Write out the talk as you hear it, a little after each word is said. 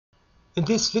In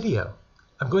this video,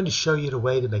 I'm going to show you the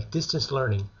way to make distance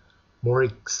learning more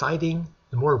exciting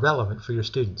and more relevant for your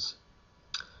students.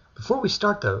 Before we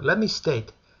start though, let me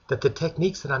state that the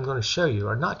techniques that I'm going to show you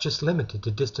are not just limited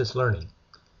to distance learning.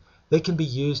 They can be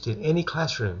used in any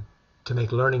classroom to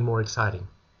make learning more exciting.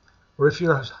 Or if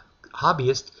you're a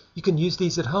hobbyist, you can use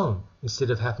these at home instead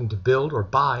of having to build or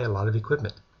buy a lot of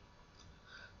equipment.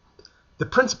 The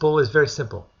principle is very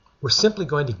simple. We're simply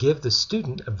going to give the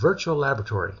student a virtual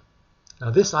laboratory. Now,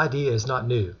 this idea is not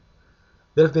new.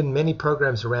 There have been many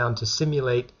programs around to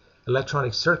simulate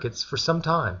electronic circuits for some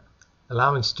time,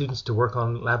 allowing students to work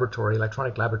on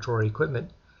electronic laboratory equipment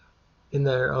in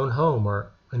their own home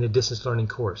or in a distance learning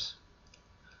course.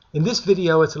 In this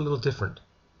video, it's a little different.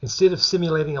 Instead of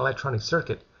simulating an electronic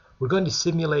circuit, we're going to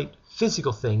simulate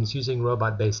physical things using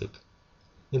RobotBASIC.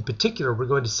 In particular, we're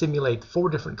going to simulate 4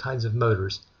 different kinds of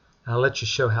motors, and I'll let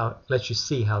you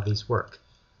see how these work.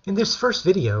 In this first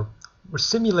video, we're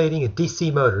simulating a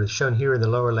DC motor shown here in the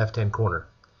lower left-hand corner.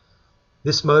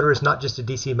 This motor is not just a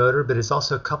DC motor, but is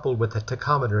also coupled with a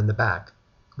tachometer in the back.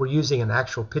 We're using an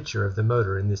actual picture of the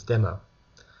motor in this demo.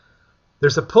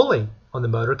 There's a pulley on the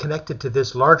motor connected to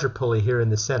this larger pulley here in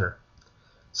the center,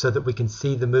 so that we can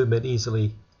see the movement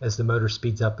easily as the motor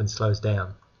speeds up and slows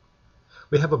down.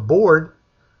 We have a board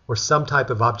or some type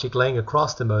of object laying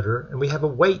across the motor, and we have a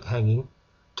weight hanging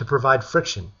to provide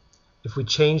friction. If we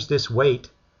change this weight,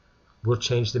 we'll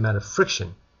change the amount of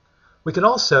friction. We can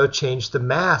also change the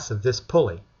mass of this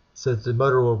pulley so that the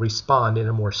motor will respond in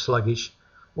a more sluggish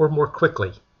or more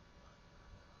quickly.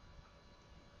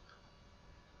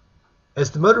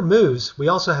 As the motor moves, we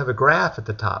also have a graph at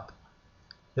the top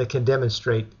that can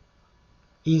demonstrate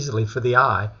easily for the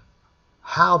eye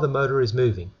how the motor is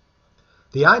moving.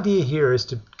 The idea here is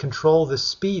to control the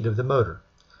speed of the motor.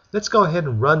 Let's go ahead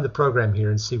and run the program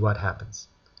here and see what happens.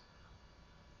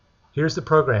 Here's the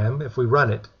program. If we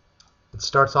run it, it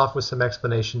starts off with some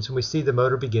explanations and we see the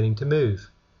motor beginning to move.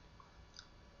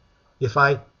 If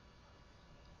I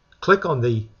click on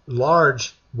the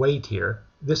large weight here,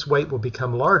 this weight will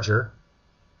become larger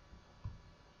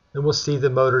and we'll see the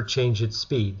motor change its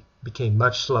speed. It became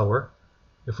much slower.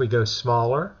 If we go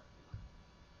smaller,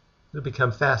 it'll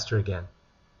become faster again.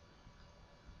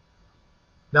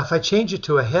 Now if I change it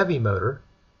to a heavy motor,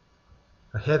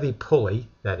 a heavy pulley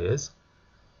that is,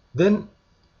 then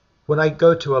when I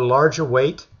go to a larger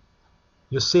weight,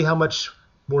 you'll see how much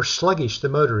more sluggish the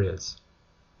motor is.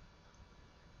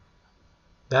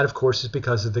 That, of course, is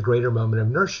because of the greater moment of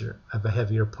inertia of a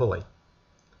heavier pulley.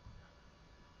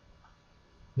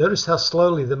 Notice how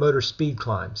slowly the motor speed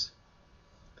climbs.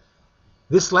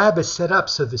 This lab is set up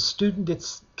so the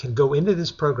student can go into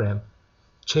this program,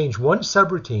 change one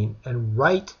subroutine, and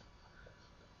write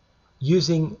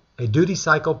using a duty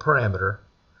cycle parameter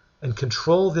and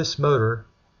control this motor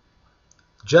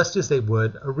just as they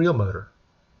would a real motor.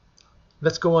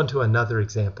 Let's go on to another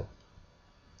example.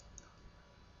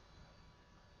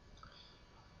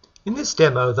 In this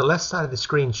demo, the left side of the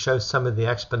screen shows some of the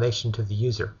explanation to the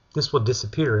user. This will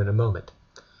disappear in a moment.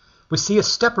 We see a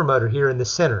stepper motor here in the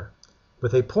center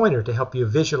with a pointer to help you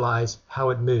visualize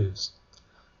how it moves.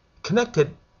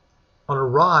 Connected on a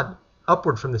rod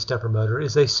upward from the stepper motor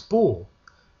is a spool,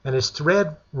 and as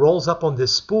thread rolls up on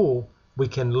this spool, we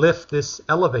can lift this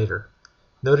elevator.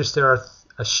 Notice there are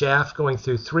a shaft going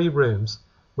through 3 rooms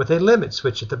with a limit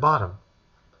switch at the bottom.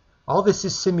 All this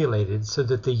is simulated so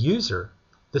that the user,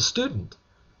 the student,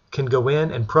 can go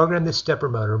in and program this stepper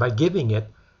motor by giving it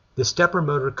the stepper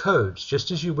motor codes,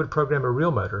 just as you would program a real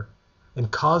motor,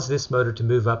 and cause this motor to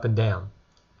move up and down.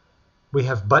 We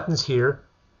have buttons here,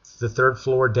 the 3rd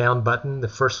floor down button, the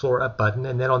 1st floor up button,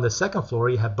 and then on the 2nd floor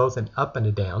you have both an up and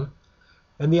a down.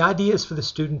 And the idea is for the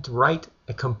student to write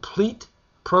a complete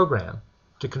program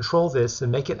to control this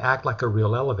and make it act like a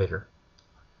real elevator.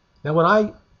 Now, when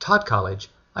I taught college,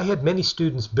 I had many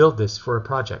students build this for a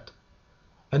project,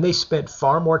 and they spent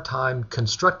far more time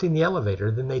constructing the elevator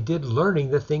than they did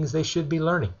learning the things they should be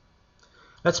learning.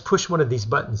 Let's push one of these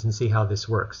buttons and see how this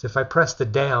works. If I press the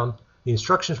down, the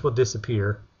instructions will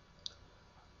disappear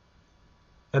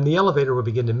and the elevator will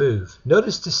begin to move.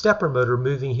 Notice the stepper motor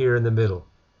moving here in the middle.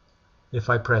 If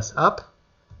I press up,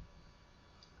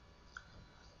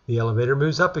 the elevator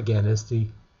moves up again as the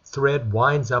thread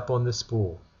winds up on the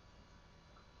spool.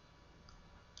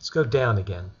 Let's go down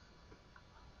again.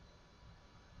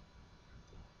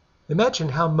 Imagine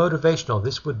how motivational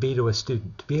this would be to a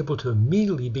student to be able to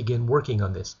immediately begin working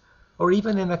on this, or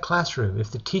even in a classroom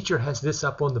if the teacher has this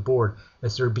up on the board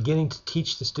as they're beginning to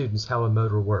teach the students how a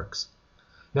motor works.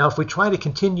 Now, if we try to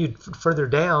continue further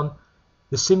down,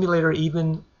 the simulator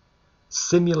even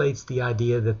simulates the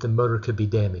idea that the motor could be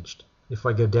damaged. If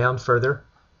I go down further,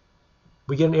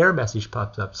 we get an error message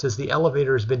pops up. It says the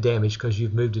elevator has been damaged because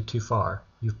you've moved it too far.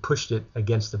 You've pushed it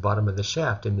against the bottom of the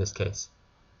shaft in this case.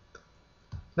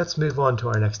 Let's move on to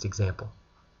our next example.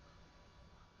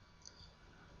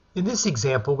 In this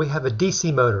example, we have a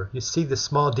DC motor. You see the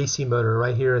small DC motor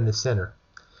right here in the center.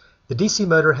 The DC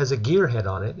motor has a gear head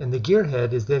on it, and the gear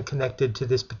head is then connected to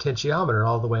this potentiometer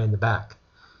all the way in the back.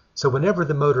 So whenever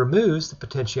the motor moves, the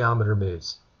potentiometer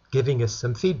moves, giving us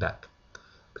some feedback.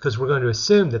 Because we're going to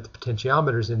assume that the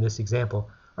potentiometers in this example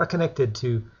are connected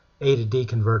to A to D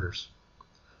converters.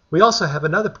 We also have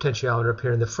another potentiometer up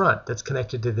here in the front that's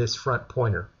connected to this front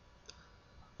pointer.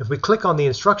 If we click on the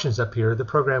instructions up here, the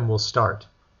program will start.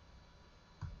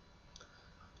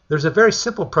 There's a very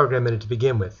simple program in it to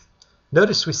begin with.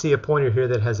 Notice we see a pointer here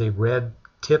that has a red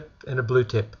tip and a blue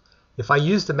tip. If I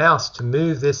use the mouse to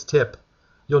move this tip,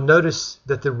 you'll notice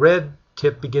that the red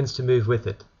tip begins to move with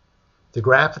it. The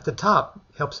graph at the top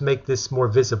helps make this more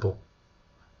visible.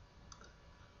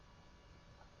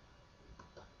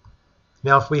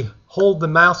 Now if we hold the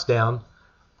mouse down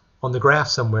on the graph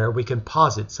somewhere, we can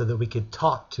pause it so that we can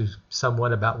talk to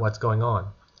someone about what's going on.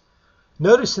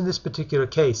 Notice in this particular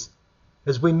case,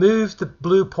 as we move the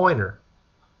blue pointer,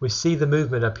 we see the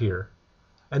movement up here,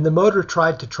 and the motor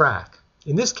tried to track.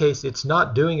 In this case, it's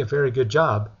not doing a very good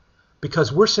job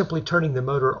because we're simply turning the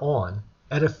motor on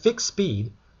at a fixed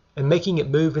speed and making it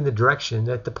move in the direction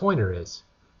that the pointer is.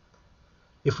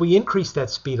 If we increase that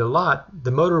speed a lot,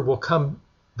 the motor will come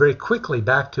very quickly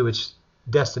back to its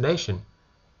destination,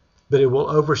 but it will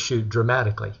overshoot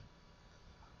dramatically.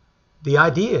 The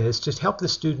idea is to help the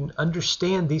student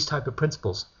understand these type of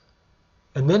principles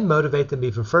and then motivate them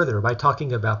even further by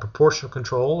talking about proportional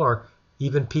control or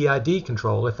even PID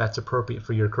control if that's appropriate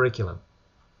for your curriculum.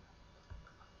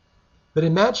 But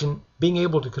imagine being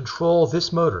able to control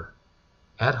this motor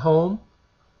at home,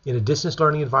 in a distance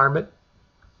learning environment,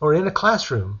 or in a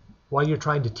classroom while you're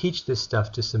trying to teach this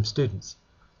stuff to some students.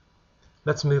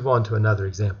 Let's move on to another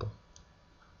example.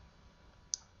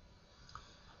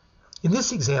 In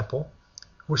this example,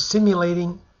 we're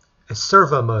simulating a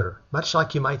servo motor, much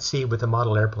like you might see with a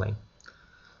model airplane.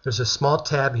 There's a small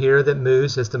tab here that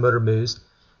moves as the motor moves.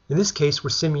 In this case, we're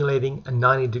simulating a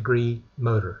 90-degree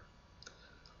motor.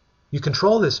 You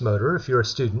control this motor, if you're a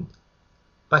student,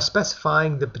 by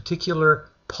specifying the particular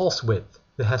pulse width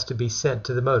that has to be sent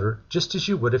to the motor, just as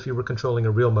you would if you were controlling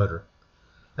a real motor.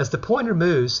 As the pointer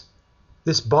moves,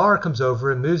 this bar comes over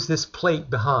and moves this plate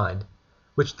behind,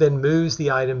 which then moves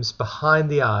the items behind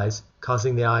the eyes,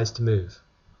 causing the eyes to move.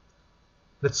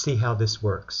 Let's see how this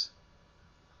works.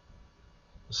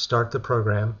 We'll start the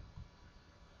program.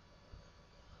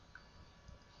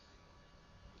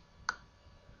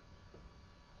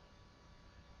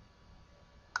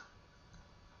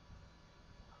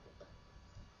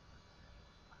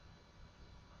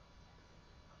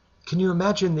 Can you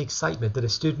imagine the excitement that a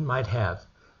student might have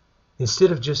instead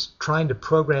of just trying to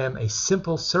program a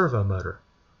simple servo motor,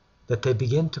 that they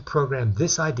begin to program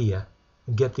this idea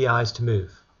and get the eyes to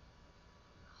move?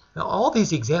 Now, all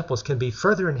these examples can be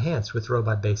further enhanced with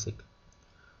RobotBASIC.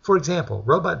 For example,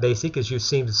 RobotBASIC, as you've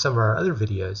seen in some of our other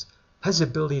videos, has the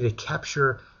ability to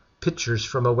capture pictures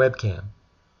from a webcam,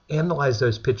 analyze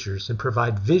those pictures, and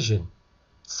provide vision.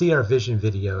 See our vision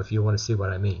video if you want to see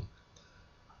what I mean.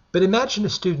 But imagine a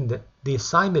student that the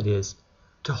assignment is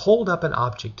to hold up an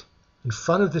object in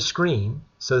front of the screen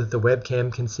so that the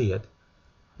webcam can see it,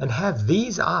 and have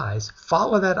these eyes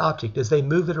follow that object as they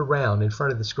move it around in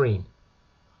front of the screen.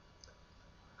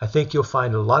 I think you'll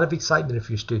find a lot of excitement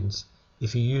for your students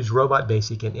if you use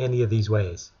RobotBASIC in any of these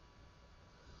ways.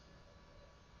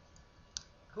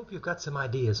 I hope you've got some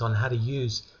ideas on how to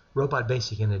use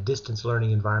RobotBASIC in a distance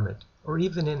learning environment, or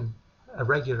even in a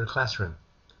regular classroom.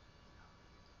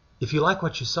 If you like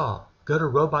what you saw, go to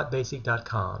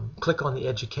robotbasic.com, click on the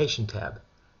Education tab,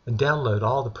 and download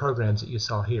all the programs that you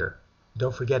saw here.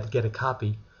 Don't forget to get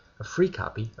a free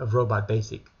copy of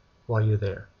RobotBASIC while you're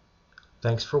there.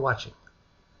 Thanks for watching.